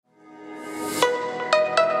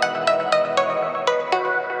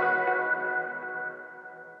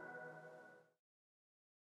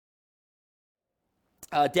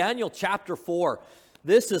Daniel chapter 4.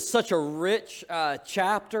 This is such a rich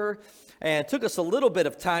chapter, and it took us a little bit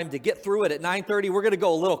of time to get through it at 9:30. We're going to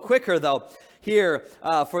go a little quicker, though, here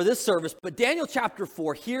for this service. But Daniel chapter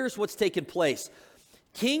 4, here's what's taken place.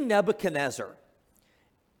 King Nebuchadnezzar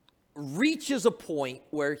reaches a point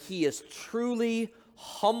where he is truly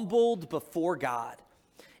humbled before God,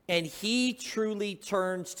 and he truly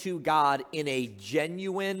turns to God in a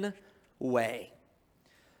genuine way.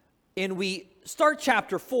 And we start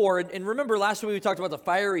chapter 4, and remember last week we talked about the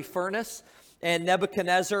fiery furnace, and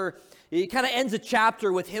Nebuchadnezzar, it kind of ends a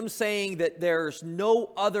chapter with him saying that there's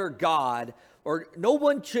no other God, or no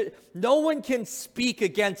one can speak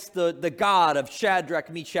against the God of Shadrach,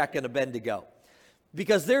 Meshach, and Abednego,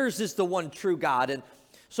 because theirs is the one true God. And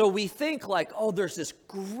so we think like, oh, there's this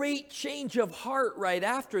great change of heart right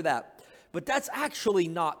after that. But that's actually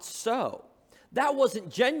not so. That wasn't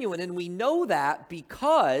genuine, and we know that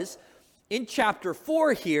because in chapter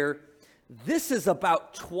 4 here, this is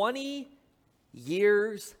about 20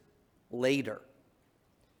 years later.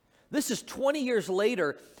 This is 20 years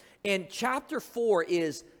later, and chapter 4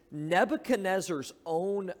 is Nebuchadnezzar's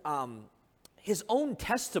own, his own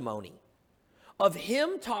testimony of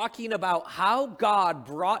him talking about how God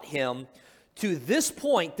brought him to this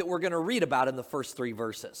point that we're going to read about in the first 3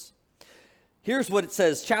 verses. Here's what it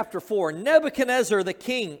says, chapter 4, Nebuchadnezzar the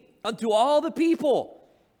king, unto all the people,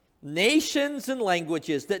 nations and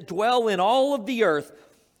languages that dwell in all of the earth,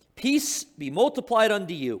 peace be multiplied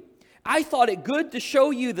unto you. I thought it good to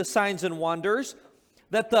show you the signs and wonders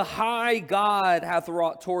that the high God hath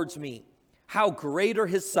wrought towards me. How great are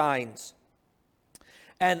his signs!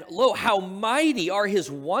 And lo, how mighty are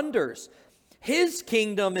his wonders! His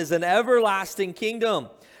kingdom is an everlasting kingdom,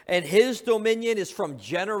 and his dominion is from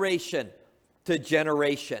generation to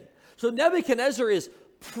generation. So Nebuchadnezzar is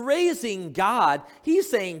praising God. He's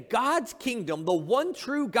saying God's kingdom, the one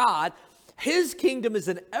true God, his kingdom is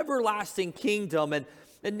an everlasting kingdom. And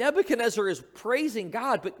Nebuchadnezzar is praising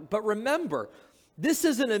God. But remember, this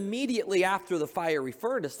isn't immediately after the fiery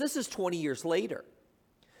furnace. This is 20 years later.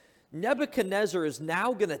 Nebuchadnezzar is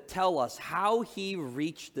now going to tell us how he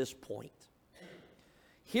reached this point.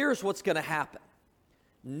 Here's what's going to happen.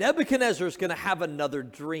 Nebuchadnezzar is going to have another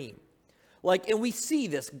dream. And we see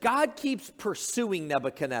this. God keeps pursuing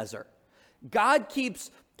Nebuchadnezzar. God keeps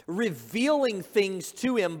revealing things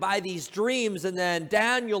to him by these dreams, and then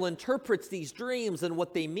Daniel interprets these dreams and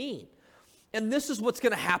what they mean. And this is what's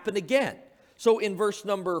going to happen again. So in verse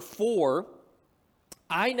number 4,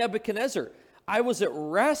 I, Nebuchadnezzar, I was at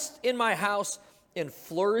rest in my house and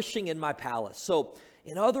flourishing in my palace. So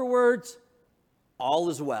in other words, all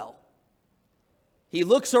is well. He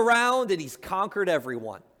looks around and he's conquered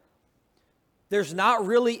everyone. There's not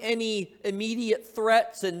really any immediate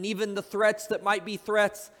threats, and even the threats that might be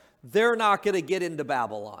threats, they're not going to get into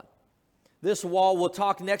Babylon. This wall, we'll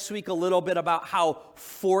talk next week a little bit about how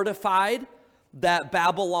fortified that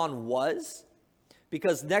Babylon was,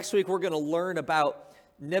 because next week we're going to learn about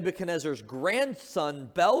Nebuchadnezzar's grandson,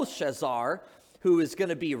 Belshazzar, who is going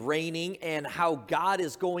to be reigning, and how God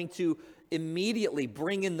is going to immediately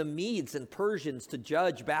bring in the Medes and Persians to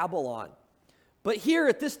judge Babylon. But here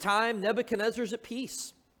at this time, Nebuchadnezzar's at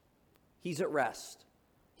peace. He's at rest.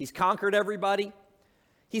 He's conquered everybody.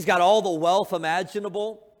 He's got all the wealth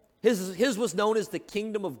imaginable. His was known as the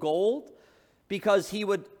kingdom of gold because he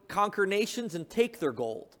would conquer nations and take their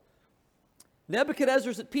gold.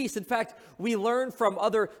 Nebuchadnezzar's at peace. In fact, we learn from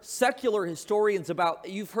other secular historians about,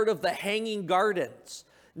 you've heard of the hanging gardens.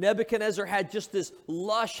 Nebuchadnezzar had just this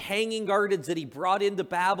lush hanging gardens that he brought into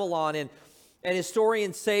Babylon, and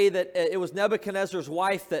historians say that it was Nebuchadnezzar's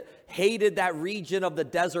wife that hated that region of the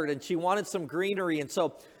desert, and she wanted some greenery. And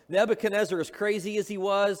so Nebuchadnezzar, as crazy as he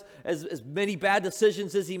was, as many bad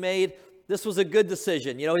decisions as he made, this was a good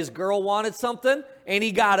decision. You know, his girl wanted something, and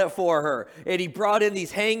he got it for her. And he brought in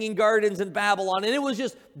these hanging gardens in Babylon, and it was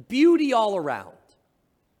just beauty all around.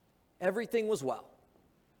 Everything was well.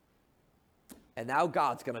 And now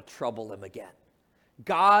God's going to trouble him again.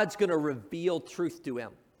 God's going to reveal truth to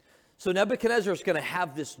him. So Nebuchadnezzar is going to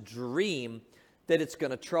have this dream that it's going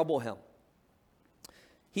to trouble him.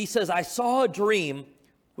 He says, I saw a dream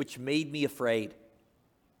which made me afraid,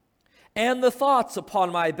 and the thoughts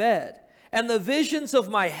upon my bed, and the visions of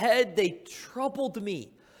my head, they troubled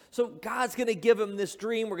me. So God's going to give him this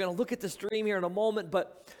dream. We're going to look at this dream here in a moment,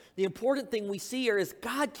 but the important thing we see here is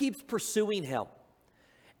God keeps pursuing him.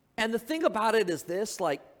 And the thing about it is this,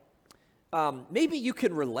 maybe you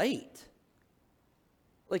can relate.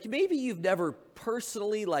 Maybe you've never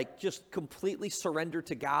personally, just completely surrendered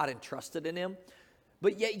to God and trusted in him,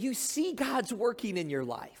 but yet you see God's working in your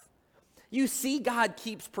life. You see God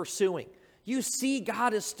keeps pursuing. You see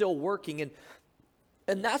God is still working.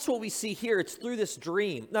 And that's what we see here. It's through this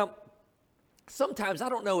dream. Now, sometimes, I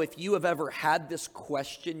don't know if you have ever had this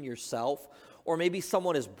question yourself, or maybe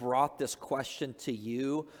someone has brought this question to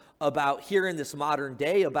you about here in this modern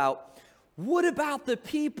day about, what about the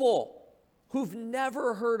people who've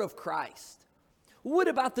never heard of Christ? What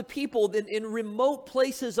about the people in remote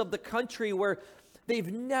places of the country where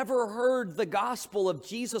they've never heard the gospel of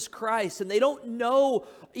Jesus Christ and they don't know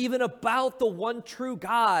even about the one true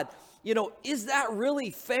God? You know, is that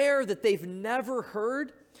really fair that they've never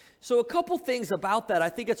heard? So a couple things about that I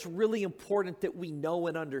think it's really important that we know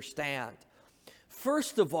and understand.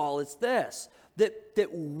 First of all, it's this, that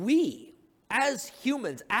we as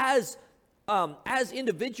humans, as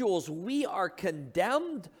individuals, we are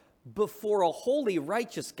condemned before a holy,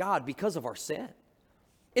 righteous God because of our sin.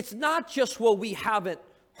 It's not just, well, we haven't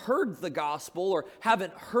heard the gospel or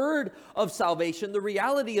haven't heard of salvation. The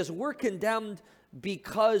reality is we're condemned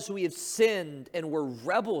because we have sinned and we're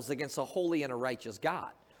rebels against a holy and a righteous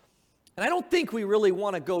God. And I don't think we really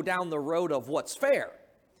want to go down the road of what's fair.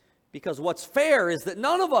 Because what's fair is that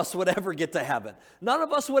none of us would ever get to heaven. None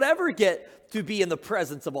of us would ever get to be in the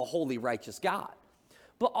presence of a holy, righteous God.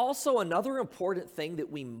 But also another important thing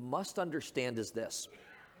that we must understand is this.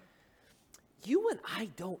 You and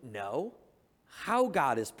I don't know how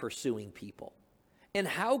God is pursuing people and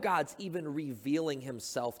how God's even revealing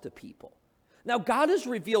himself to people. Now, God has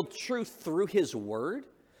revealed truth through his word,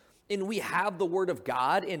 and we have the word of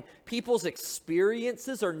God, and people's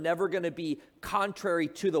experiences are never going to be contrary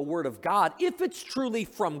to the word of God if it's truly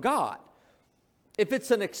from God. If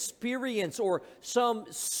it's an experience or some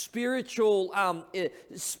spiritual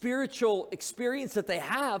experience that they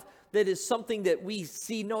have that is something that we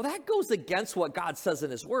see, no, that goes against what God says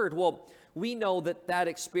in his word. Well, we know that that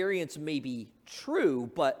experience may be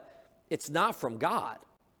true, but it's not from God.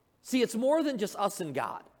 See, it's more than just us and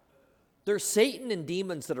God. There's Satan and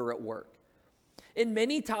demons that are at work. And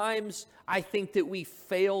many times, I think that we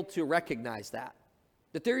fail to recognize that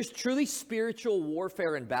there is truly spiritual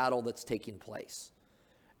warfare and battle that's taking place.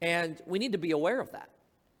 And we need to be aware of that.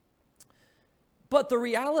 But the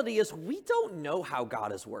reality is, we don't know how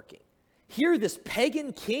God is working. Here, this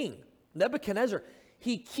pagan king, Nebuchadnezzar,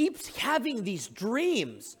 he keeps having these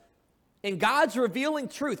dreams. And God's revealing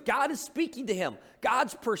truth. God is speaking to him.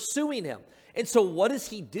 God's pursuing him. And so what does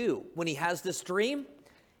he do when he has this dream?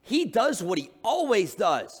 He does what he always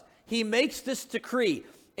does. He makes this decree,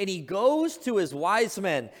 and he goes to his wise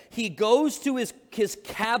men. He goes to his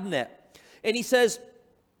cabinet, and he says,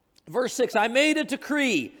 verse 6, I made a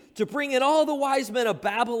decree to bring in all the wise men of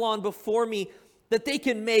Babylon before me, that they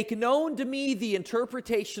can make known to me the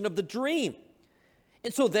interpretation of the dream.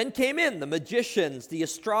 And so then came in the magicians, the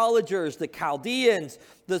astrologers, the Chaldeans,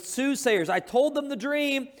 the soothsayers. I told them the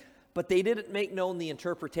dream, but they didn't make known the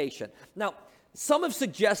interpretation. Now, some have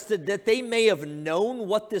suggested that they may have known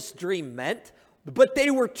what this dream meant, but they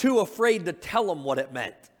were too afraid to tell them what it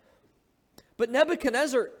meant. But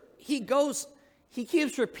Nebuchadnezzar, he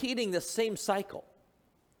keeps repeating the same cycle.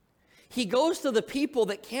 He goes to the people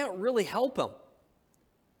that can't really help him.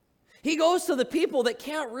 He goes to the people that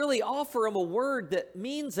can't really offer him a word that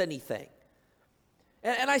means anything.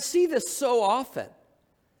 And I see this so often.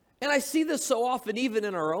 And I see this so often even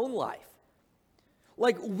in our own life.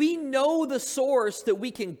 Like, we know the source that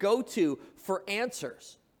we can go to for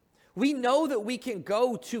answers. We know that we can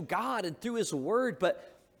go to God and through his word,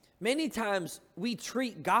 but many times we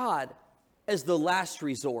treat God as the last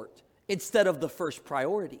resort instead of the first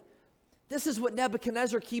priority. This is what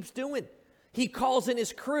Nebuchadnezzar keeps doing. He calls in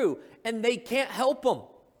his crew, and they can't help him.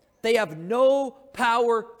 They have no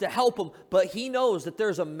power to help him, but he knows that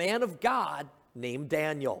there's a man of God named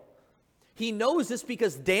Daniel. He knows this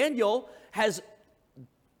because Daniel has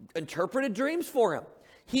interpreted dreams for him.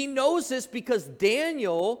 He knows this because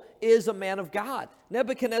Daniel is a man of God.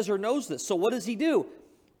 Nebuchadnezzar knows this. So what does he do?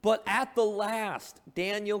 But at the last,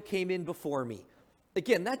 Daniel came in before me.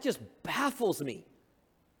 Again, that just baffles me.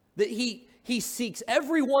 That he seeks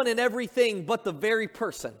everyone and everything but the very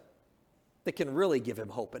person that can really give him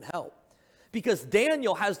hope and help. Because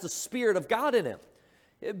Daniel has the Spirit of God in him.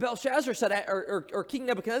 Belshazzar said, or King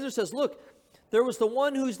Nebuchadnezzar says, look, there was the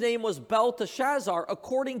one whose name was Belteshazzar,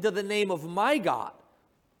 according to the name of my God.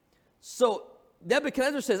 So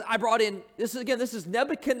Nebuchadnezzar says, I brought in, this is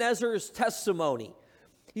Nebuchadnezzar's testimony.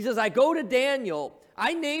 He says, I go to Daniel,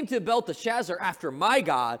 I named him Belteshazzar after my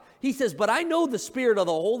God. He says, but I know the spirit of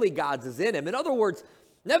the holy gods is in him. In other words,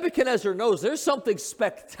 Nebuchadnezzar knows there's something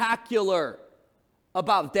spectacular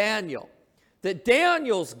about Daniel. That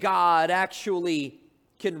Daniel's God actually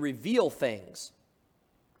can reveal things.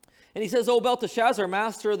 And he says, O Belteshazzar,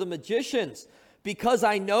 master of the magicians, because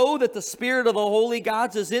I know that the spirit of the holy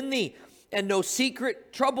gods is in thee, and no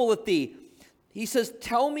secret troubleth thee. He says,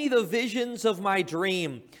 tell me the visions of my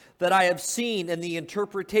dream that I have seen and the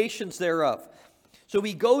interpretations thereof. So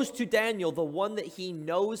he goes to Daniel, the one that he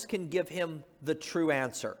knows can give him the true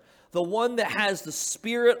answer, the one that has the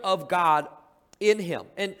Spirit of God in him.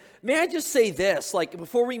 And may I just say this, like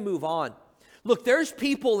before we move on, look, there's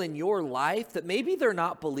people in your life that maybe they're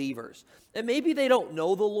not believers, and maybe they don't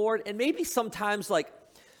know the Lord, and maybe sometimes like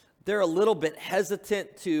they're a little bit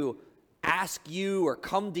hesitant to ask you or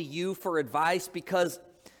come to you for advice because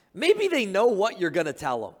maybe they know what you're going to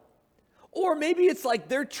tell them. Or maybe it's like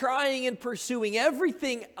they're trying and pursuing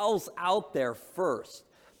everything else out there first.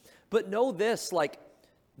 But know this, like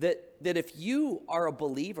that if you are a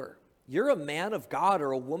believer, you're a man of God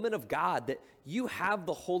or a woman of God, that you have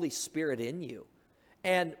the Holy Spirit in you.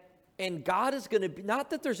 And God is going to be,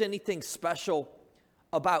 not that there's anything special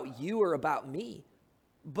about you or about me,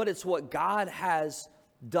 but it's what God has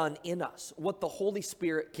done in us, what the Holy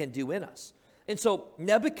Spirit can do in us. And so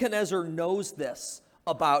Nebuchadnezzar knows this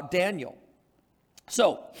about Daniel.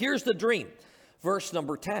 So here's the dream, verse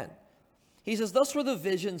number 10. He says, thus were the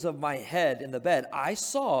visions of my head in the bed. I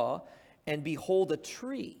saw, and behold, a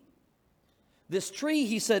tree. This tree,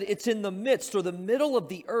 he said, it's in the midst or the middle of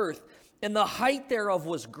the earth, and the height thereof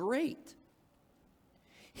was great.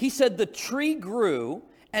 He said, the tree grew,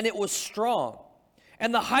 and it was strong,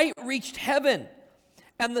 and the height reached heaven,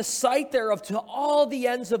 and the sight thereof to all the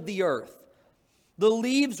ends of the earth. The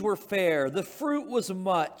leaves were fair, the fruit was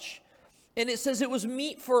much, and it says it was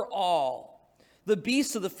meat for all. The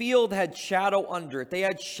beasts of the field had shadow under it. They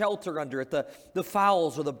had shelter under it. The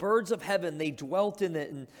fowls or the birds of heaven, they dwelt in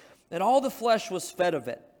it, and all the flesh was fed of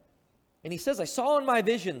it. And he says, I saw in my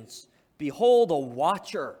visions, behold, a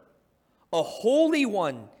watcher, a holy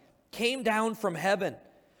one came down from heaven.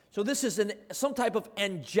 So this is some type of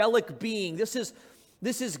angelic being. This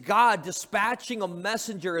is God dispatching a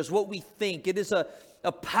messenger is what we think. It is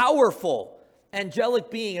a powerful angelic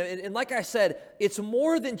being. And like I said, it's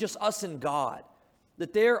more than just us and God.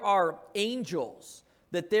 That there are angels.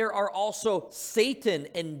 That there are also Satan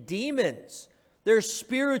and demons. There's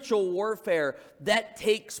spiritual warfare that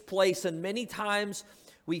takes place. And many times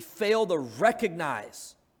we fail to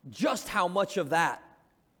recognize just how much of that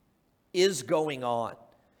is going on.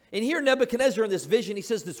 And here Nebuchadnezzar in this vision, he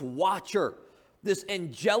says this watcher, this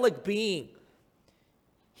angelic being.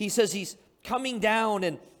 He says he's coming down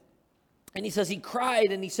and he says he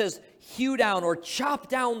cried and he says hew down or chop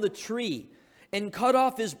down the tree and cut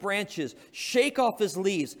off his branches, shake off his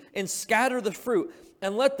leaves and scatter the fruit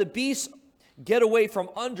and let the beasts get away from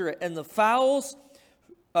under it and the fowls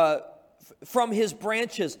from his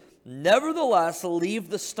branches. Nevertheless, leave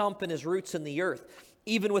the stump and his roots in the earth,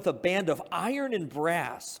 even with a band of iron and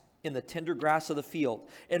brass in the tender grass of the field,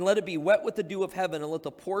 and let it be wet with the dew of heaven, and let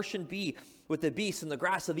the portion be with the beasts and the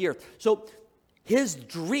grass of the earth. So his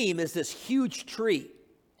dream is this huge tree.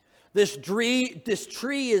 This tree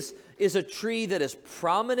is a tree that is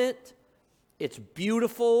prominent, it's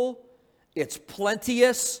beautiful, it's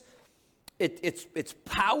plenteous, it's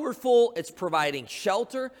powerful, it's providing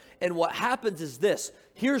shelter. And what happens is this.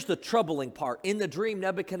 Here's the troubling part. In the dream,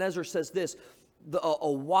 Nebuchadnezzar says this.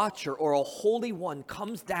 A watcher or a holy one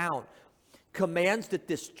comes down, commands that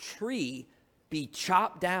this tree be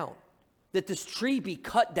chopped down, that this tree be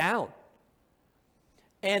cut down.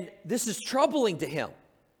 And this is troubling to him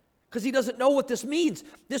because he doesn't know what this means.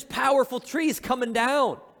 This powerful tree is coming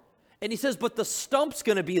down. And he says, but the stump's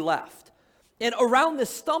going to be left. And around this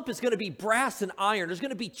stump is going to be brass and iron. There's going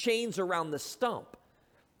to be chains around the stump.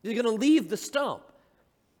 You're going to leave the stump.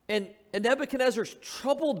 And Nebuchadnezzar's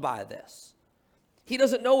troubled by this. He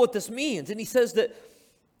doesn't know what this means. And he says that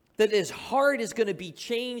his heart is going to be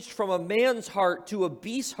changed from a man's heart to a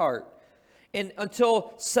beast's heart. And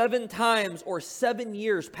until 7 times or 7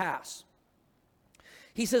 years pass.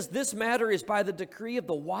 He says this matter is by the decree of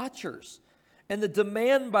the watchers and the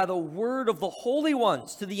demand by the word of the holy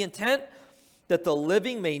ones, to the intent that the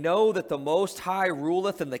living may know that the Most High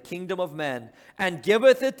ruleth in the kingdom of men, and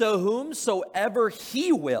giveth it to whomsoever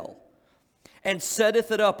he will, and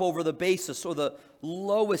setteth it up over the basest or the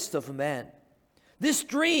lowest of men. This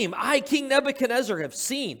dream I, King Nebuchadnezzar, have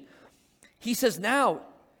seen. He says, now,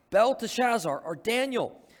 Belteshazzar or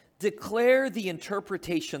Daniel, declare the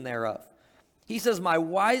interpretation thereof. He says, my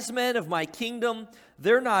wise men of my kingdom,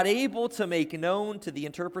 they're not able to make known to the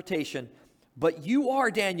interpretation, but you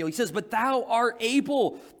are, Daniel. He says, but thou art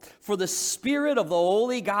able, for the spirit of the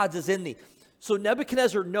holy gods is in thee. So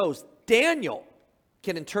Nebuchadnezzar knows Daniel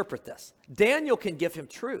can interpret this. Daniel can give him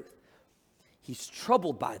truth. He's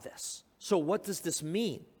troubled by this. So what does this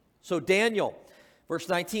mean? So Daniel, verse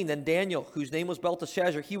 19, then Daniel, whose name was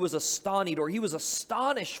Belteshazzar, he was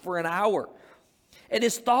astonished for an hour, and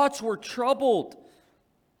his thoughts were troubled.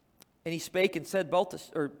 And he spake and said,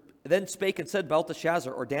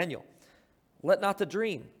 Belteshazzar, or Daniel, let not the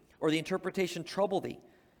dream or the interpretation trouble thee.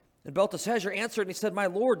 And Belteshazzar answered, and he said, my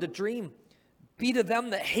Lord, the dream be to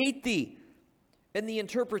them that hate thee, and the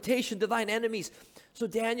interpretation to thine enemies. So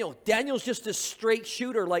Daniel's just a straight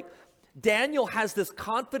shooter. Like, Daniel has this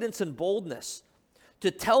confidence and boldness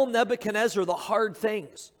to tell Nebuchadnezzar the hard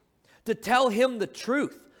things, to tell him the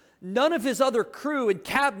truth. None of his other crew and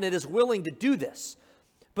cabinet is willing to do this,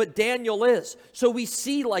 but Daniel is. So we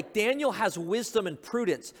see, like, Daniel has wisdom and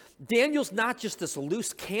prudence. Daniel's not just this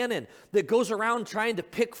loose cannon that goes around trying to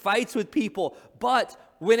pick fights with people, but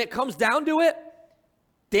when it comes down to it,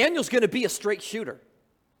 Daniel's going to be a straight shooter.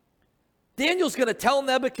 Daniel's going to tell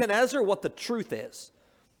Nebuchadnezzar what the truth is.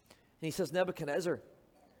 And he says, Nebuchadnezzar,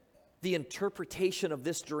 the interpretation of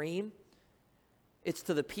this dream, it's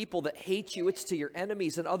to the people that hate you. It's to your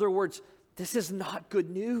enemies. In other words, this is not good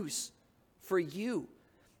news for you.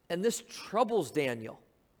 And this troubles Daniel,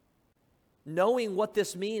 knowing what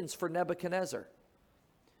this means for Nebuchadnezzar.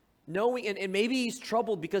 Knowing, and maybe he's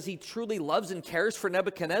troubled because he truly loves and cares for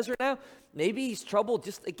Nebuchadnezzar now. Maybe he's troubled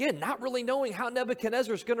just, again, not really knowing how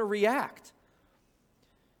Nebuchadnezzar is going to react.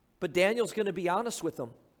 But Daniel's going to be honest with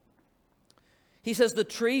him. He says, the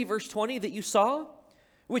tree, verse 20, that you saw,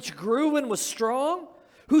 which grew and was strong,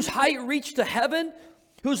 whose height reached to heaven,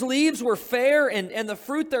 whose leaves were fair, and the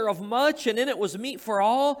fruit thereof much, and in it was meat for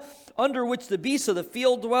all, under which the beasts of the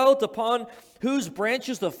field dwelt, upon whose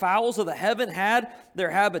branches the fowls of the heaven had their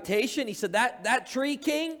habitation. He said, that tree,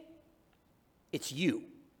 king, it's you.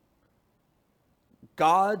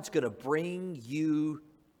 God's going to bring you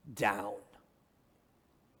down.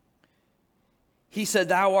 He said,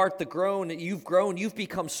 thou art the grown, you've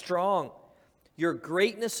become strong. Your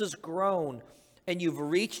greatness has grown, and you've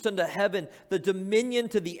reached unto heaven, the dominion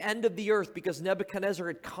to the end of the earth, because Nebuchadnezzar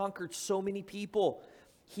had conquered so many people.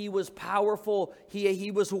 He was powerful.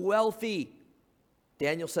 He was wealthy.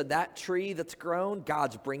 Daniel said, that tree that's grown,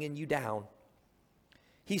 God's bringing you down.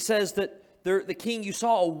 He says that the king, you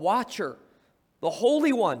saw a watcher, the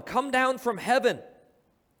Holy One, come down from heaven,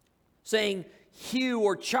 saying, hew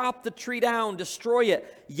or chop the tree down, destroy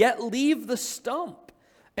it, yet leave the stump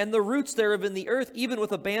and the roots thereof in the earth, even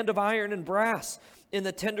with a band of iron and brass in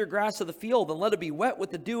the tender grass of the field, and let it be wet with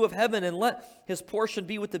the dew of heaven, and let his portion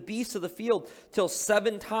be with the beasts of the field, till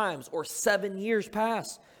 7 times or 7 years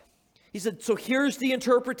pass. He said, so here's the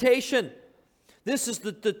interpretation. This is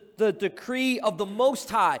the decree of the Most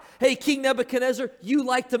High. Hey, King Nebuchadnezzar, you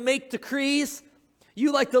like to make decrees?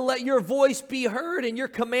 You like to let your voice be heard and your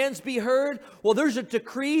commands be heard? Well, there's a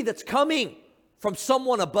decree that's coming from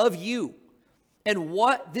someone above you. And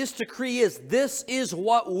what this decree is, this is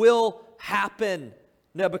what will happen,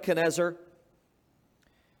 Nebuchadnezzar.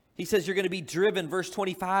 He says you're going to be driven, verse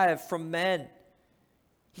 25, from men.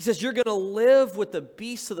 He says you're going to live with the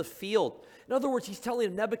beasts of the field. In other words, he's telling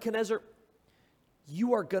him, Nebuchadnezzar,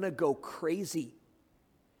 you are going to go crazy.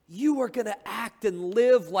 You are going to act and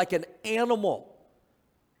live like an animal.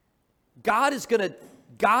 God is going to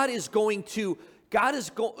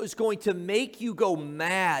make you go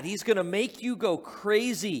mad. He's going to make you go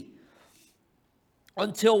crazy.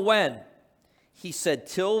 Until when? He said,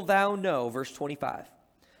 till thou know, verse 25,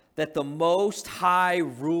 that the Most High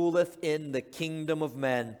ruleth in the kingdom of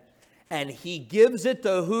men, and he gives it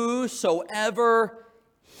to whosoever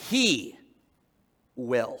he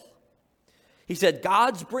will. He said,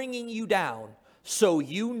 God's bringing you down so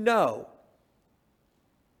you know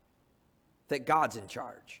that God's in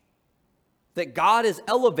charge, that God has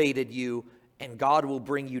elevated you and God will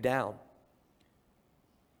bring you down.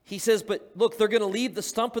 He says, but look, they're going to leave the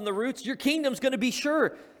stump and the roots. Your kingdom's going to be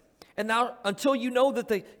sure. And now, until you know that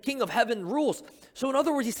the King of heaven rules. So in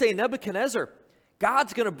other words, he's saying, Nebuchadnezzar,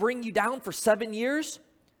 God's going to bring you down for 7 years,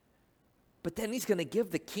 but then he's going to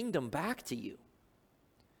give the kingdom back to you.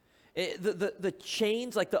 The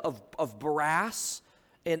chains like of brass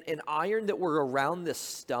and iron that were around this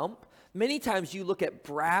stump, many times you look at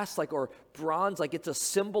brass or bronze like it's a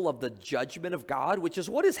symbol of the judgment of God, which is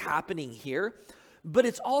what is happening here. But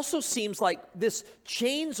it also seems like this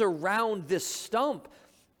chains around this stump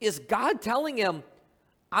is God telling him,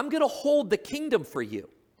 I'm going to hold the kingdom for you.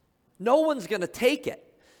 No one's going to take it.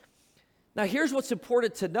 Now, here's what's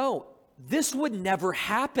important to know. This would never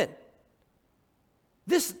happen.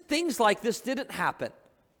 Things like this didn't happen.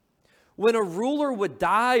 When a ruler would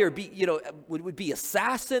die or would be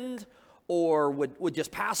assassinated or would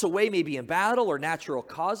just pass away maybe in battle or natural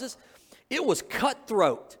causes, it was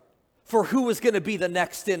cutthroat for who was going to be the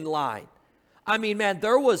next in line. I mean, man,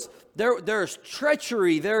 there's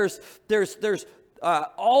treachery, there's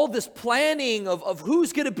all this planning of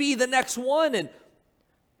who's going to be the next one,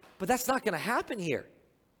 but that's not going to happen here.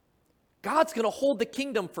 God's going to hold the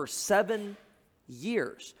kingdom for 7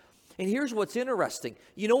 years. And here's what's interesting.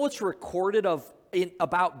 You know what's recorded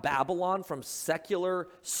about Babylon from secular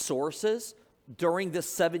sources during this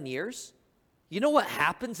 7 years? You know what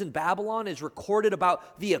happens in Babylon is recorded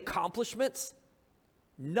about the accomplishments?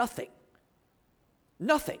 Nothing.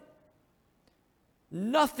 Nothing.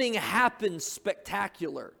 Nothing happens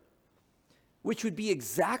spectacular, which would be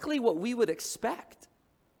exactly what we would expect.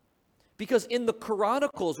 Because in the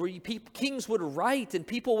Chronicles, where kings would write and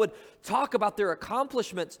people would talk about their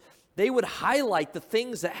accomplishments, they would highlight the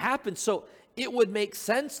things that happened. So it would make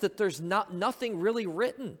sense that there's nothing really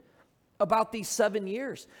written about these 7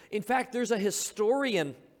 years. In fact, there's a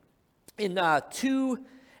historian in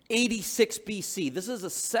 286 BC. This is a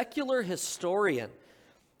secular historian.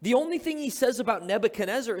 The only thing he says about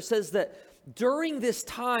Nebuchadnezzar, it says that during this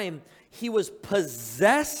time, he was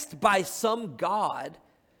possessed by some god,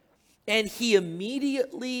 and he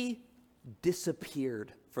immediately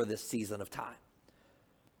disappeared for this season of time.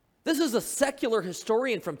 This is a secular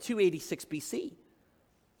historian from 286 BC.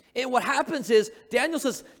 And what happens is, Daniel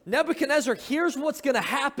says, Nebuchadnezzar, here's what's going to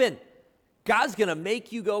happen. God's going to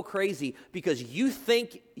make you go crazy because you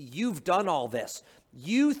think you've done all this.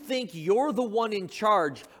 You think you're the one in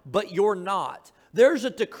charge, but you're not. There's a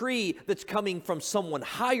decree that's coming from someone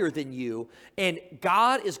higher than you, and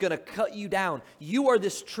God is going to cut you down. You are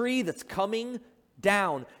this tree that's coming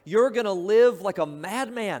down. You're going to live like a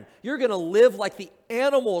madman. You're going to live like the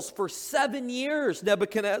animals for 7 years,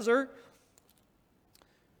 Nebuchadnezzar.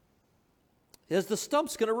 Is the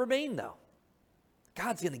stump's going to remain, though.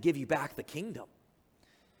 God's going to give you back the kingdom.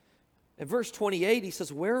 In verse 28, he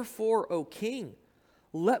says, "Wherefore, O king,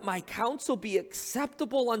 let my counsel be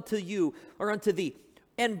acceptable unto you, or unto thee,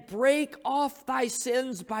 and break off thy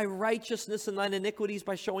sins by righteousness and thine iniquities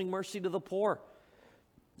by showing mercy to the poor."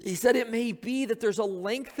 He said, it may be that there's a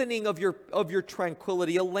lengthening of your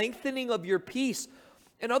tranquility, a lengthening of your peace.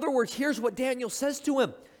 In other words, here's what Daniel says to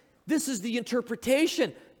him. This is the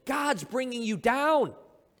interpretation. God's bringing you down.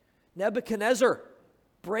 Nebuchadnezzar,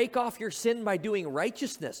 break off your sin by doing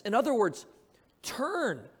righteousness. In other words,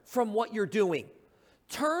 turn from what you're doing.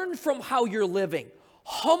 Turn from how you're living.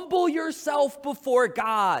 Humble yourself before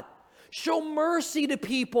God. Show mercy to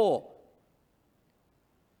people.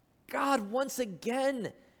 God, once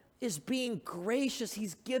again, is being gracious.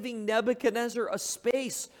 He's giving Nebuchadnezzar a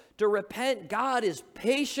space to repent. God is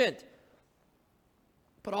patient.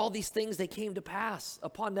 But all these things, they came to pass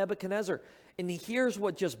upon Nebuchadnezzar. And here's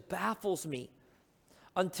what just baffles me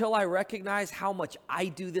until I recognize how much I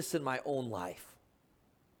do this in my own life.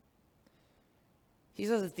 He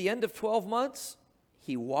says at the end of 12 months,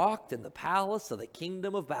 he walked in the palace of the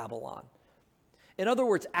kingdom of Babylon. In other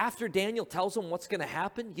words, after Daniel tells him what's going to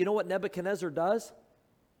happen, you know what Nebuchadnezzar does?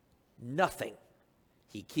 Nothing.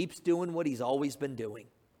 He keeps doing what he's always been doing.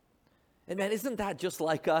 And man, isn't that just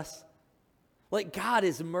like us? Like, God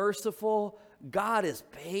is merciful, God is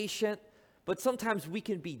patient, but sometimes we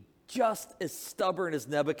can be just as stubborn as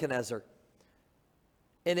Nebuchadnezzar.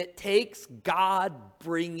 And it takes God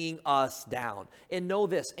bringing us down. And know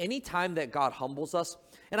this, anytime that God humbles us,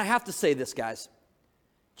 and I have to say this, guys,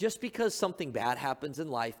 just because something bad happens in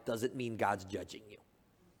life doesn't mean God's judging you.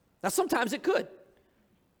 Now, sometimes it could.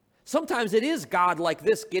 Sometimes it is God like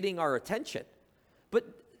this getting our attention. But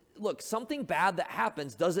look, something bad that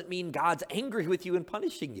happens doesn't mean God's angry with you and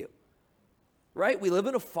punishing you. Right? We live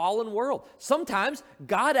in a fallen world. Sometimes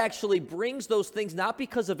God actually brings those things not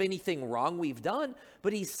because of anything wrong we've done,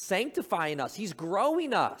 but he's sanctifying us. He's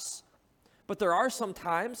growing us. But there are some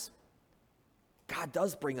times God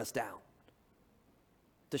does bring us down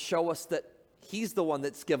to show us that he's the one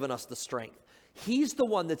that's given us the strength. He's the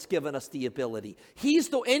one that's given us the ability.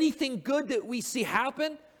 Anything good that we see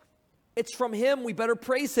happen, it's from him. We better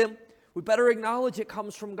praise him. We better acknowledge it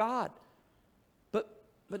comes from God.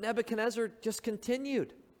 But Nebuchadnezzar just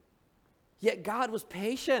continued. Yet God was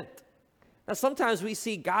patient. Now, sometimes we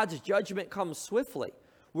see God's judgment come swiftly.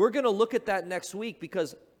 We're going to look at that next week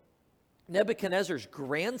because Nebuchadnezzar's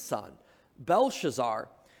grandson, Belshazzar,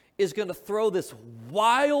 is going to throw this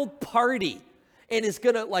wild party and is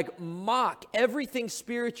going to mock everything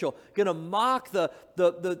spiritual, going to mock the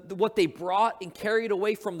what they brought and carried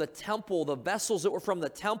away from the temple, the vessels that were from the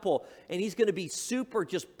temple, and he's going to be super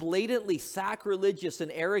just blatantly sacrilegious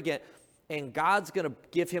and arrogant, and God's going to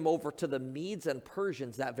give him over to the Medes and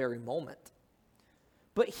Persians that very moment.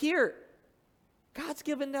 But here, God's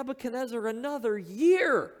given Nebuchadnezzar another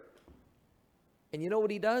year. And you know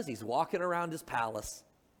what he does? He's walking around his palace,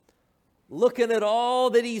 looking at all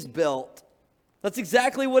that he's built. That's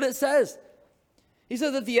exactly what it says. He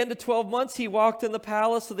says at the end of 12 months, he walked in the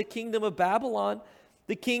palace of the kingdom of Babylon.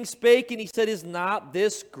 The king spake, and he said, is not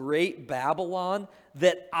this great Babylon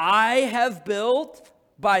that I have built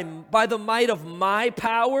by the might of my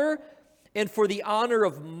power and for the honor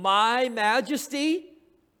of my majesty?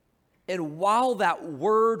 And while that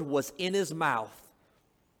word was in his mouth,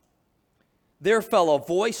 there fell a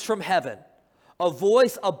voice from heaven, a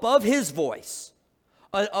voice above his voice,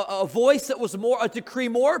 a voice that was a decree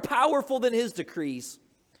more powerful than his decrees.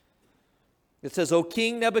 It says, O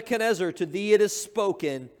King Nebuchadnezzar, to thee it is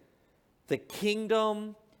spoken, the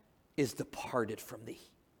kingdom is departed from thee.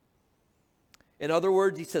 In other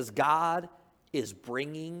words, he says, God is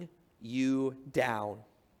bringing you down.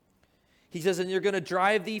 He says, and you're going to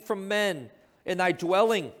drive thee from men, and thy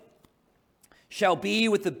dwelling shall be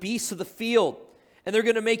with the beasts of the field, and they're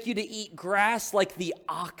going to make you to eat grass like the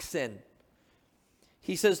oxen.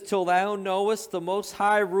 He says, till thou knowest the Most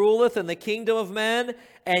High ruleth in the kingdom of men,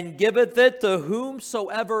 and giveth it to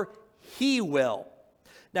whomsoever he will.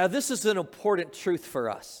 Now, this is an important truth for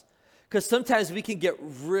us, because sometimes we can get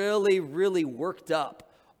really, really worked up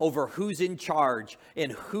over who's in charge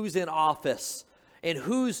and who's in office and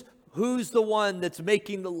who's the one that's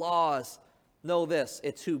making the laws. Know this,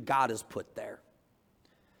 it's who God has put there.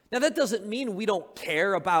 Now, that doesn't mean we don't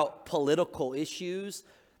care about political issues.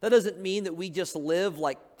 That doesn't mean that we just live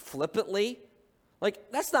like flippantly.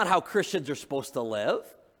 Like, that's not how Christians are supposed to live.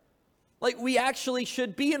 Like, we actually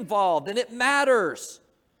should be involved, and it matters.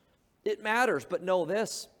 It matters, but know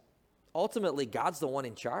this. Ultimately, God's the one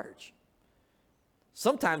in charge.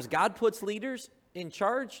 Sometimes God puts leaders in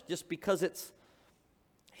charge just because it's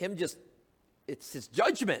his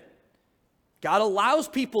judgment. God allows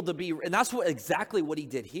people to be, and that's exactly what he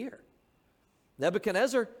did here.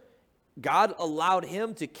 Nebuchadnezzar, God allowed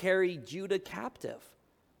him to carry Judah captive.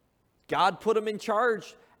 God put him in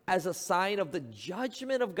charge as a sign of the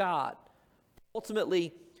judgment of God.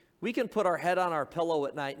 Ultimately, we can put our head on our pillow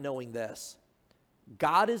at night knowing this.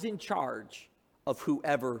 God is in charge of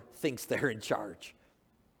whoever thinks they're in charge.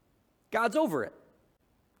 God's over it.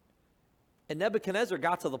 And Nebuchadnezzar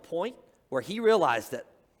got to the point where he realized it.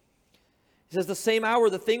 He says, the same hour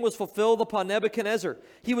the thing was fulfilled upon Nebuchadnezzar.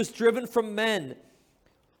 He was driven from men.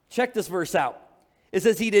 Check this verse out. It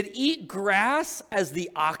says, he did eat grass as the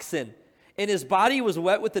oxen, and his body was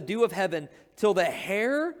wet with the dew of heaven, till the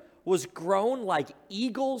hair was grown like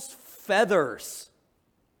eagle's feathers,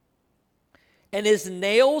 and his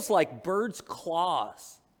nails like bird's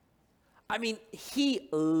claws. I mean, he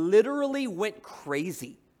literally went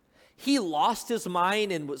crazy. He lost his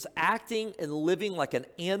mind and was acting and living like an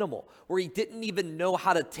animal, where he didn't even know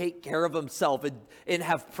how to take care of himself and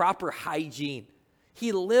have proper hygiene.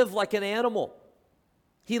 He lived like an animal.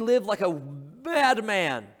 He lived like a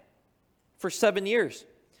madman for 7 years.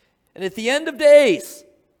 And at the end of days,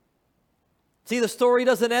 see, the story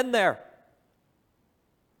doesn't end there.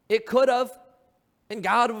 It could have, and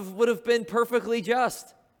God would have been perfectly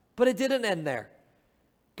just, but it didn't end there.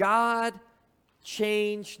 God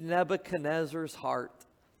changed Nebuchadnezzar's heart.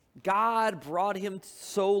 God brought him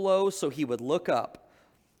so low so he would look up.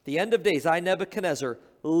 The end of days, I, Nebuchadnezzar,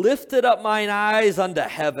 lifted up mine eyes unto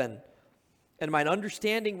heaven, and mine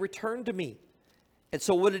understanding returned to me. And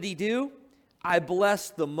so what did he do? I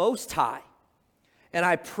blessed the Most High, and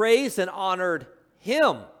I praised and honored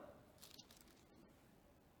him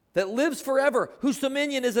that lives forever, whose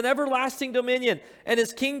dominion is an everlasting dominion, and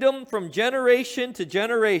his kingdom from generation to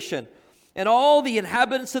generation. And all the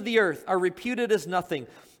inhabitants of the earth are reputed as nothing.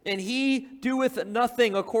 And he doeth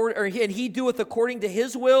nothing and he doeth according to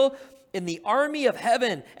his will in the army of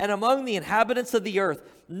heaven and among the inhabitants of the earth.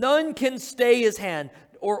 None can stay his hand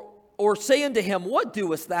or say unto him, what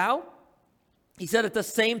doest thou? He said, at the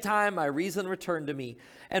same time my reason returned to me,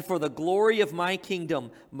 and for the glory of my kingdom,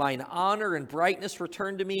 mine honor and brightness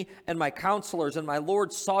returned to me, and my counselors and my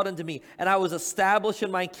Lord sought unto me, and I was established in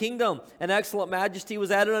my kingdom, and excellent majesty was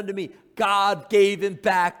added unto me. God gave him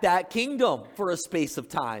back that kingdom for a space of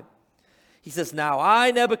time. He says, now I,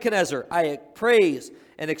 Nebuchadnezzar, I praise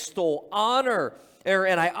and extol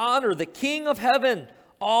and I honor the King of heaven,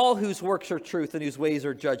 all whose works are truth and whose ways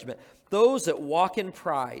are judgment. Those that walk in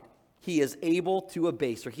pride, he is able to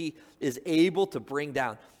abase, or he is able to bring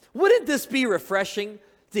down. Wouldn't this be refreshing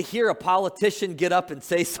to hear a politician get up and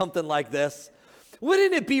say something like this?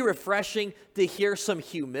 Wouldn't it be refreshing to hear some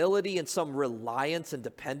humility and some reliance and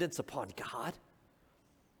dependence upon God?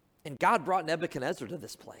 And God brought Nebuchadnezzar to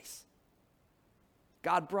this place.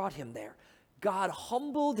 God brought him there. God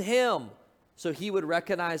humbled him so he would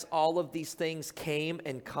recognize all of these things came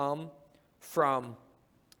and come from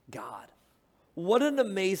God. What an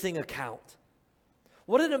amazing account.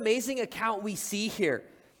 What an amazing account we see here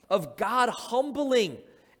of God humbling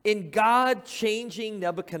and God changing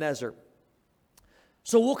Nebuchadnezzar.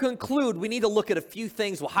 So we'll conclude. We need to look at a few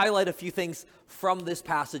things. We'll highlight a few things from this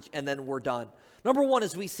passage, and then we're done. Number one,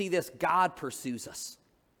 as we see this, God pursues us.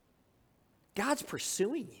 God's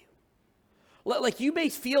pursuing you. Like you may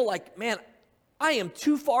feel like, man, I am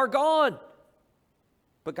too far gone.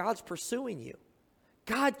 But God's pursuing you.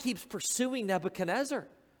 God keeps pursuing Nebuchadnezzar.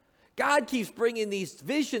 God keeps bringing these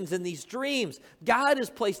visions and these dreams. God has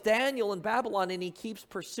placed Daniel in Babylon, and he keeps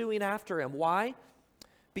pursuing after him. Why?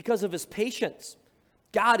 Because of his patience.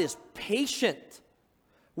 God is patient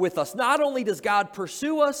with us. Not only does God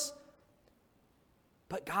pursue us,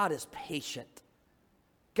 but God is patient.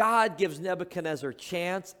 God gives Nebuchadnezzar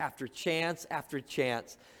chance after chance after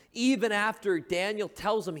chance. Even after Daniel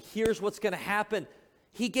tells him, here's what's going to happen,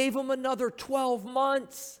 he gave him another 12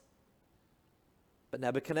 months. But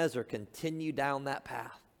Nebuchadnezzar continued down that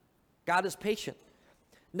path. God is patient.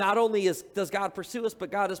 Not only does God pursue us,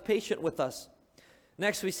 but God is patient with us.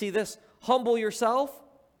 Next, we see this. Humble yourself,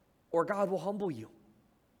 or God will humble you.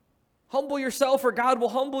 Humble yourself, or God will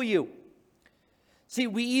humble you. See,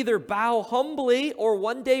 we either bow humbly, or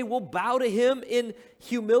one day we'll bow to him in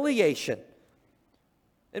humiliation.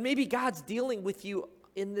 And maybe God's dealing with you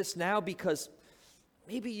in this now because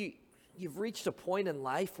maybe you've reached a point in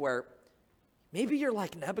life where maybe you're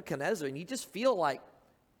like Nebuchadnezzar and you just feel like,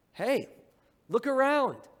 hey, look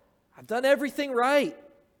around. I've done everything right.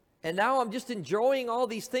 And now I'm just enjoying all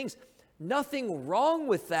these things. Nothing wrong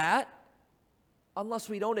with that unless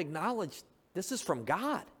we don't acknowledge this is from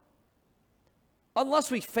God.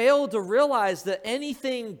 Unless we fail to realize that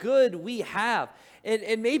anything good we have,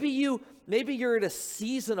 and maybe you're in a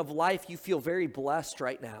season of life you feel very blessed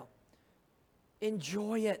right now.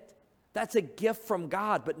 Enjoy it. That's a gift from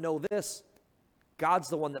God, but know this, God's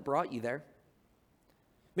the one that brought you there.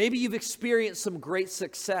 Maybe you've experienced some great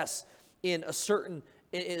success in a certain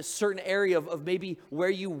area of maybe where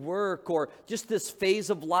you work or just this phase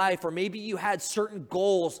of life, or maybe you had certain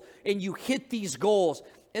goals and you hit these goals.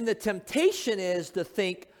 And the temptation is to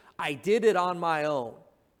think, I did it on my own.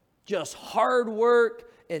 Just hard work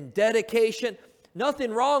and dedication.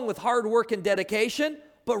 Nothing wrong with hard work and dedication,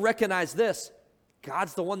 but recognize this.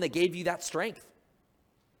 God's the one that gave you that strength.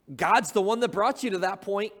 God's the one that brought you to that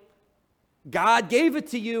point. God gave it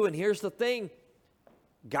to you, and here's the thing.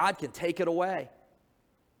 God can take it away.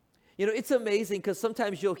 You know, it's amazing because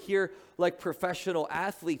sometimes you'll hear like professional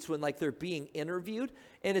athletes when like they're being interviewed,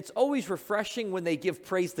 and it's always refreshing when they give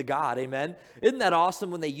praise to God, amen? Isn't that awesome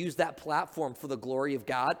when they use that platform for the glory of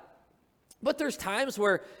God? But there's times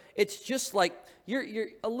where it's just like you're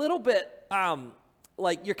a little bit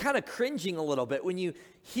like you're kind of cringing a little bit when you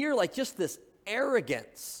hear like just this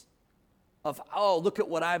arrogance of, oh, look at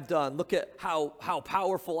what I've done. Look at how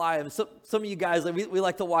powerful I am. Some of you guys, we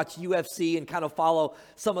like to watch UFC and kind of follow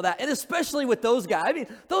some of that. And especially with those guys. I mean,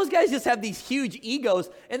 those guys just have these huge egos.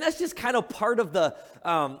 And that's just kind of part of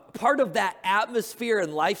that atmosphere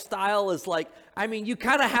and lifestyle is like, I mean, you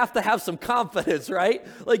kind of have to have some confidence, right?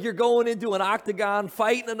 Like you're going into an octagon,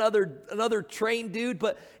 fighting another trained dude.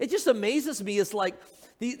 But it just amazes me. It's like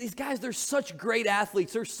these guys, they're such great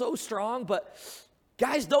athletes. They're so strong, but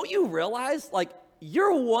guys, don't you realize, like,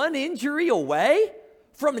 you're one injury away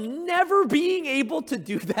from never being able to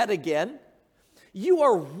do that again? You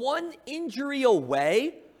are one injury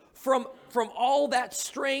away from all that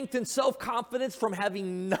strength and self-confidence from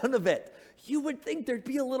having none of it. You would think there'd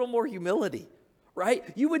be a little more humility, right?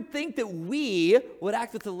 You would think that we would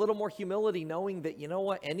act with a little more humility, knowing that, you know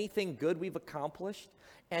what, anything good we've accomplished,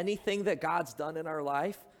 anything that God's done in our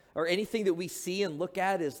life, or anything that we see and look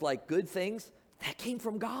at as like good things, that came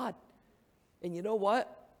from God. And you know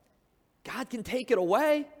what? God can take it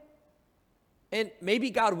away. And maybe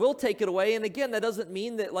God will take it away. And again, that doesn't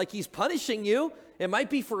mean that like he's punishing you. It might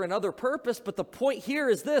be for another purpose. But the point here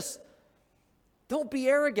is this. Don't be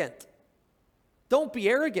arrogant. Don't be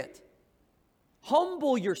arrogant.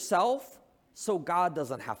 Humble yourself so God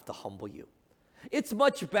doesn't have to humble you. It's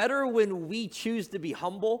much better when we choose to be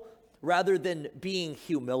humble rather than being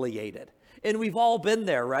humiliated. And we've all been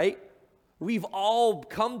there, right? We've all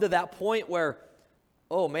come to that point where,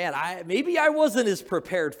 oh man, maybe I wasn't as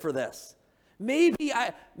prepared for this. Maybe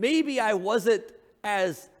I wasn't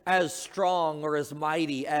as strong or as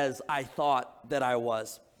mighty as I thought that I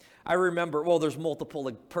was. I remember, well, there's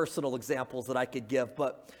multiple personal examples that I could give,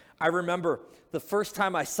 but I remember the first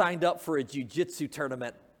time I signed up for a jiu-jitsu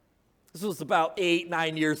tournament. This was about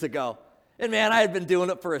 8-9 years ago. And man, I had been doing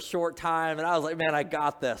it for a short time, and I was like, man, I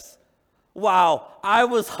got this. Wow, I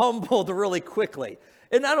was humbled really quickly.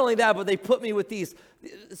 And not only that, but they put me with these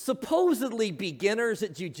supposedly beginners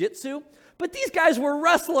at jiu-jitsu, but these guys were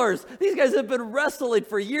wrestlers. These guys have been wrestling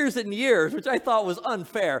for years and years, which I thought was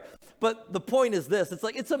unfair. But the point is this,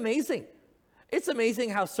 it's amazing. It's amazing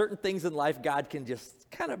how certain things in life God can just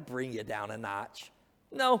kind of bring you down a notch.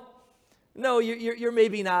 No, you're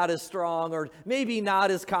maybe not as strong, or maybe not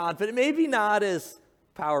as confident, maybe not as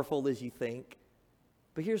powerful as you think.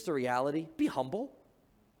 But here's the reality. Be humble.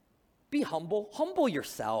 Be humble. Humble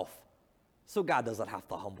yourself so God doesn't have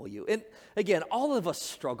to humble you. And again, all of us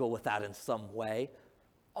struggle with that in some way.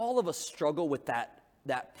 All of us struggle with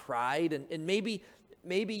that pride. And maybe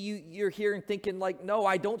you're here and thinking like, no,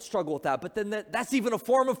 I don't struggle with that. But then that's even a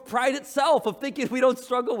form of pride itself, of thinking we don't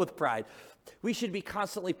struggle with pride. We should be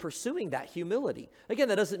constantly pursuing that humility. Again,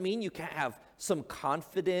 that doesn't mean you can't have some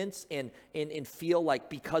confidence and feel like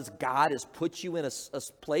because God has put you in a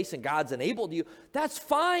place and God's enabled you, that's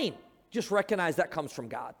fine. Just recognize that comes from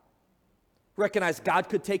God. Recognize God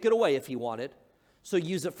could take it away if he wanted. So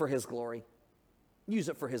use it for his glory. Use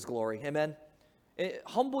it for his glory. Amen.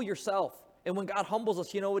 Humble yourself. And when God humbles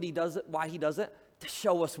us, you know what he does it? Why he does it? To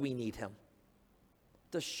show us we need him.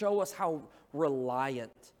 To show us how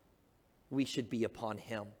reliant we should be upon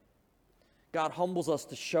him. God humbles us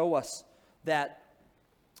to show us that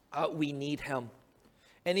we need him.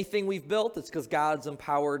 Anything we've built, it's because God's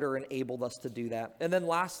empowered or enabled us to do that. And then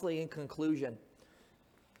lastly, in conclusion,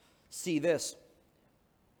 see this.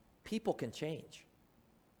 People can change.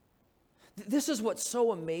 This is what's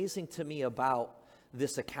so amazing to me about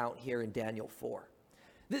this account here in Daniel 4.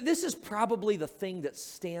 This is probably the thing that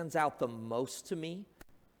stands out the most to me,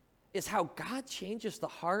 is how God changes the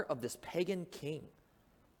heart of this pagan king.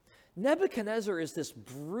 Nebuchadnezzar is this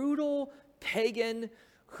brutal pagan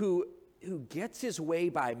who gets his way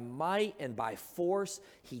by might and by force.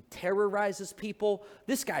 He terrorizes people.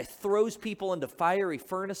 This guy throws people into fiery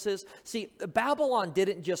furnaces. See, Babylon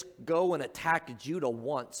didn't just go and attack Judah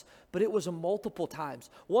once, but it was multiple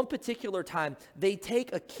times. One particular time, they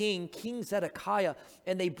take a king, King Zedekiah,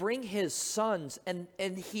 and they bring his sons, and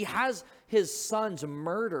he has his sons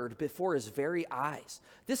murdered before his very eyes.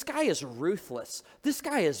 This guy is ruthless. This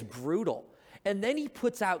guy is brutal. And then he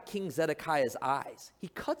puts out King Zedekiah's eyes. He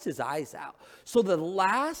cuts his eyes out. So the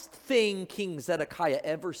last thing King Zedekiah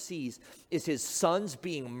ever sees is his sons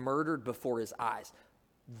being murdered before his eyes.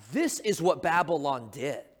 This is what Babylon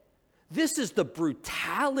did. This is the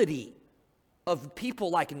brutality of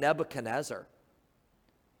people like Nebuchadnezzar.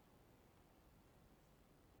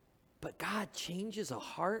 But God changes a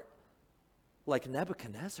heart like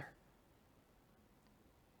Nebuchadnezzar.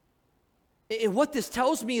 And what this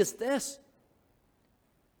tells me is this.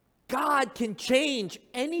 God can change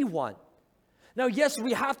anyone. Now, yes,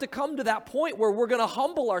 we have to come to that point where we're going to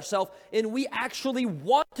humble ourselves and we actually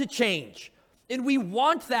want to change. And we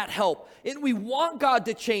want that help. And we want God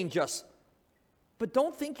to change us. But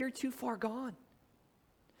don't think you're too far gone.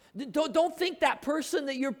 Don't think that person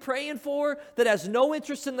that you're praying for that has no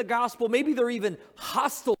interest in the gospel, maybe they're even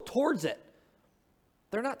hostile towards it,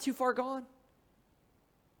 they're not too far gone.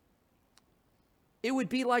 It would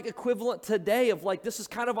be like equivalent today of like, this is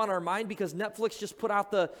kind of on our mind because Netflix just put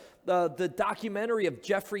out the documentary of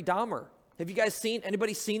Jeffrey Dahmer. Have you guys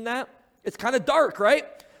anybody seen that? It's kind of dark, right?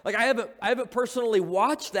 Like I haven't personally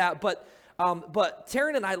watched that, but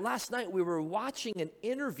Taryn and I last night, we were watching an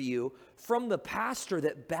interview from the pastor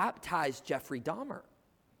that baptized Jeffrey Dahmer.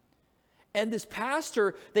 And this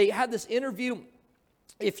pastor, they had this interview.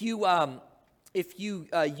 If you go on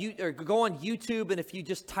YouTube and if you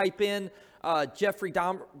just type in Jeffrey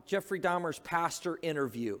Dahmer's pastor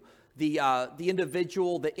interview, the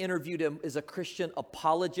individual that interviewed him is a Christian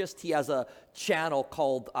apologist. He has a channel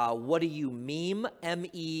called What Do You Meme?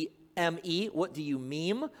 M-E-M-E. What Do You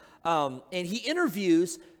Meme? And he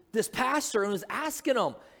interviews this pastor and was asking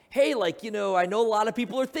him, hey, like, you know, I know a lot of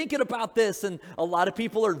people are thinking about this and a lot of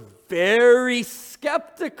people are very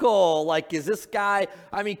skeptical. Like, is this guy,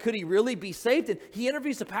 I mean, could he really be saved? And he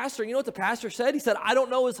interviews the pastor. And you know what the pastor said? He said, I don't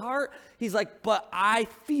know his heart. He's like, but I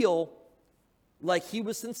feel like he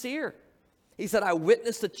was sincere. He said, I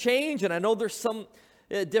witnessed a change. And I know there's some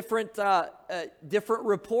different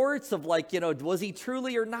reports of like, you know, was he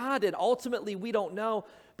truly or not? And ultimately, we don't know.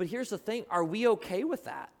 But here's the thing. Are we okay with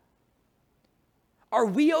that? Are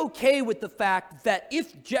we okay with the fact that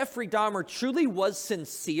if Jeffrey Dahmer truly was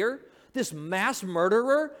sincere, this mass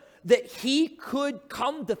murderer, that he could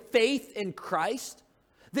come to faith in Christ,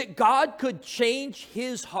 that God could change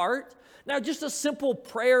his heart, Now, just a simple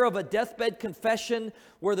prayer of a deathbed confession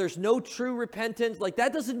where there's no true repentance, like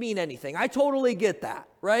that doesn't mean anything. I totally get that,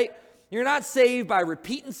 right? You're not saved by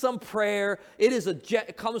repeating some prayer.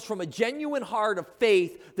 It comes from a genuine heart of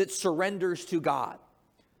faith that surrenders to God.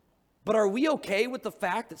 But are we okay with the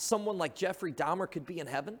fact that someone like Jeffrey Dahmer could be in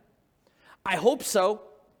heaven? I hope so,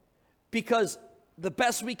 because the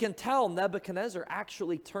best we can tell, Nebuchadnezzar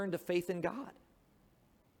actually turned to faith in God.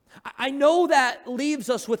 I know that leaves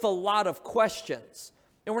us with a lot of questions,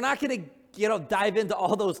 and we're not going to dive into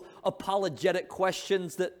all those apologetic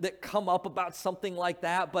questions that come up about something like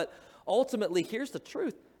that, but ultimately, here's the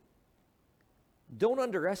truth. Don't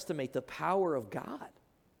underestimate the power of God,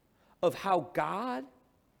 of how God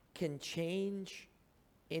can change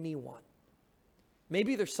anyone.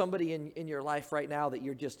 Maybe there's somebody in your life right now that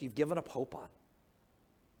you've given up hope on.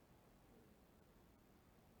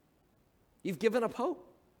 You've given up hope.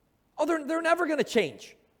 Oh, they're never going to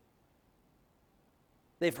change.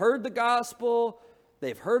 They've heard the gospel.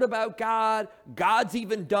 They've heard about God. God's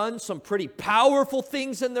even done some pretty powerful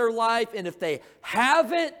things in their life. And if they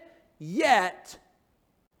haven't yet,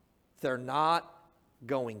 they're not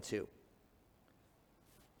going to.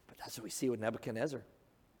 But that's what we see with Nebuchadnezzar.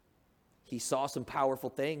 He saw some powerful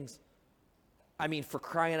things. I mean, for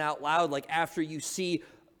crying out loud, like after you see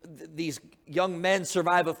these young men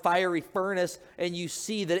survive a fiery furnace and you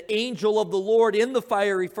see the angel of the Lord in the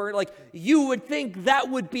fiery furnace, like you would think that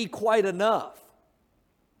would be quite enough.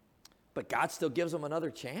 But God still gives them another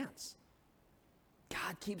chance.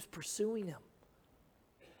 God keeps pursuing him.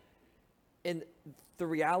 And the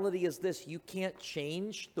reality is this: you can't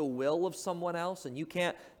change the will of someone else and you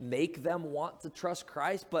can't make them want to trust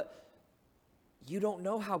Christ, but you don't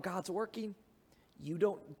know how God's working. You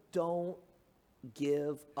don't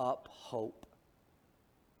give up hope.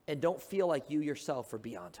 And don't feel like you yourself are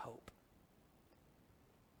beyond hope.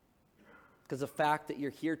 Because the fact that you're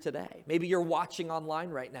here today, maybe you're watching online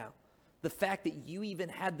right now, the fact that you even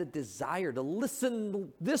had the desire to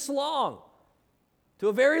listen this long to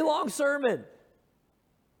a very long sermon,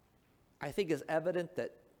 I think is evident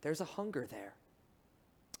that there's a hunger there,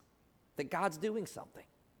 that God's doing something.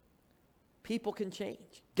 People can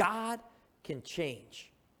change. God can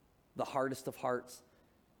change the hardest of hearts.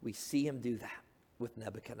 We see him do that with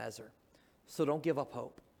Nebuchadnezzar. So don't give up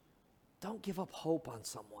hope. Don't give up hope on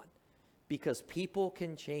someone, because people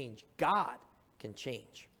can change. God can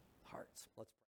change hearts. Let's pray.